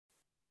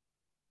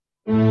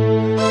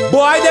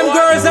Boy, them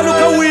girls that look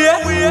away.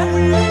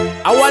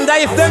 I wonder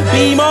if them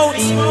beam out.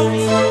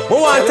 I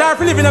want her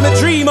to live in my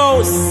dream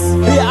house.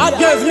 The hot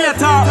girls me a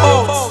talk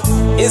about.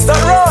 Is that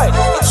right?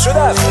 It should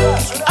have.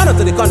 I know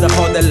to the conduct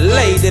for the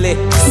ladily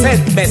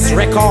said best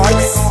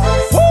records.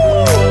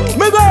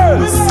 Woo! My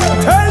girls,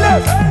 tell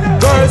them.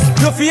 Girls,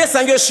 your face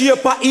and your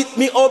shape I hit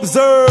me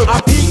observe. A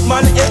peak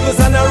man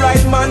Evans and a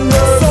right man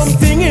nerves.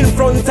 Something in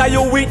front of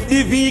you with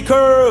the V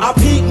curve. A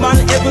peak man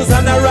Evans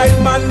and a right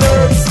man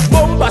nerves.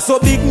 Bumper so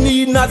big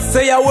need not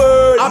say a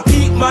word. A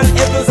peak man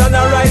Evans and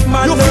a right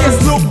man nerves. Your face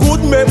look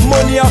good, make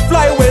money a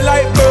fly away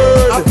like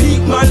bird. A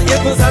peak man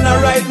Evans and a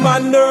right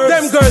man nerves.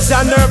 Them girls a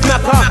nerve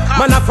knocker,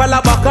 man a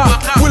falla baka.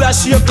 Full of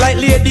shape like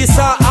Lady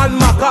Sa and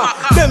Maka.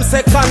 Them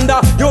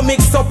Anaconda, you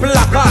mix up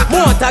lacquer.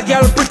 Motor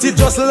girl pretty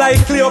just like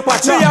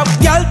Cleopatra. Me have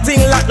girl thing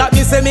like that,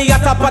 me say me a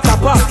tapa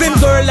tapa. Slim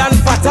girl and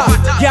fatter,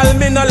 girl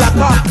me no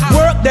lacquer.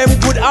 Work them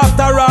good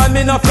after all,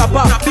 me no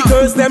flapper. The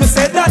girls them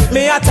say that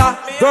me atta.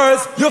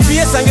 Girls, your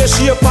face and your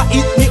shape a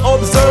hit me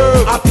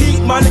observe. A peak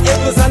man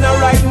Evans and a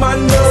right man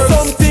nerves.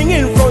 Something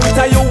in front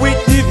of you with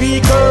the V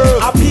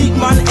curve. A peak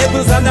man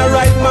Evans and a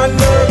right man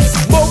nerves.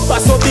 Bumper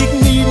so big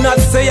need not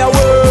say a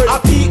word. A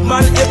peak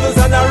man Evans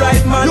and a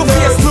right man nerves. Your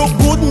face look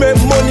good, make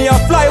money a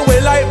fly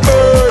away like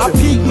bird. A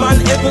peak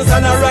man Evans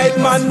and a right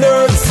man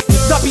nerves.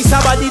 Top is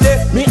a body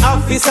there, me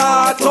office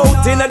out.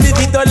 Out in a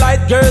video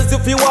light, girls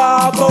if you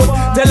walk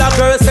out. Tell a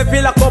girl say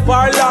feel like up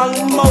her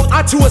long mouth.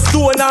 I chew a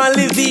stone and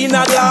live in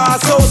a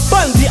glass house.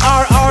 Bandy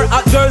RR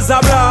at girls a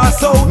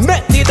blast out.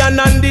 Met the Dan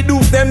and the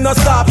doof, them no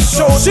stop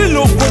show. She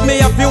look good, me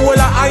a feel all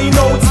a high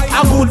note.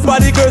 A good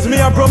body girls me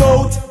a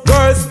promote.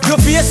 Girls, your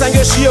face and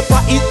your shape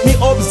a hit me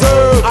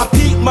observe. A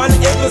peak man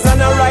Evans and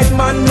a right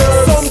man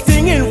nerves.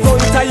 Something in front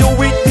of you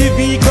with the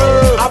V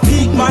curve. A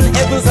peak man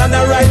Evans and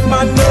a right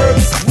man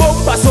nerves.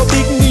 Bumper so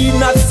big need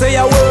not say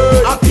a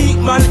word. A peak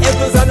man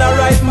Evans and a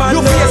right man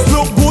nerves. Your face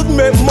look good,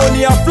 make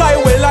money a fly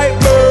away like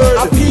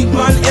bird. A peak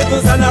man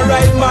Evans and a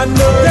right man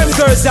nerves. Them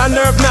girls a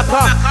nerve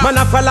knocker,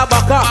 man a falla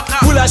baka.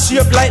 Full of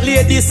shape like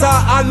Lady Sa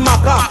and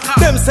Maka.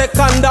 Them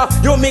Anaconda,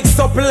 you mix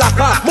up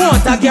lacquer.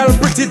 Motor girl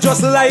pretty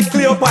just like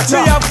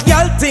Cleopatra. Me have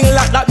girl thing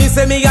like that, me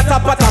say me a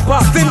tapa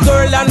tapa. Slim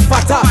girl and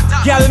fatter,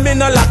 girl me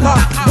no lacquer.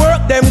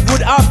 Work them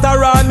good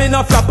after all, me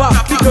no flapper.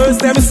 Because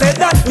them say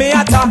that me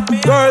atta.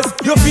 Girls,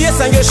 your face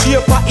and your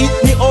shape a hit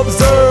me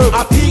observe.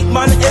 A peak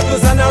man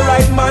Evans and a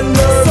right man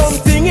nerves.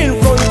 Something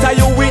in front of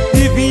you with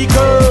the V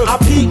curve. A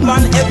peak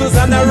man Evans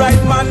and a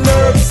right man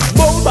nerves.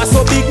 Bumper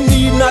so big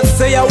need not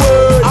say a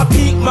word. A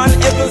peak man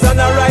Evans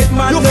and a right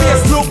man nerves. Your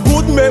face look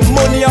good, make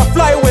money a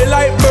fly away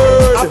like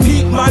bird. A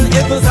peak man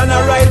Evans and a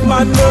right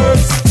man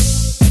nerves.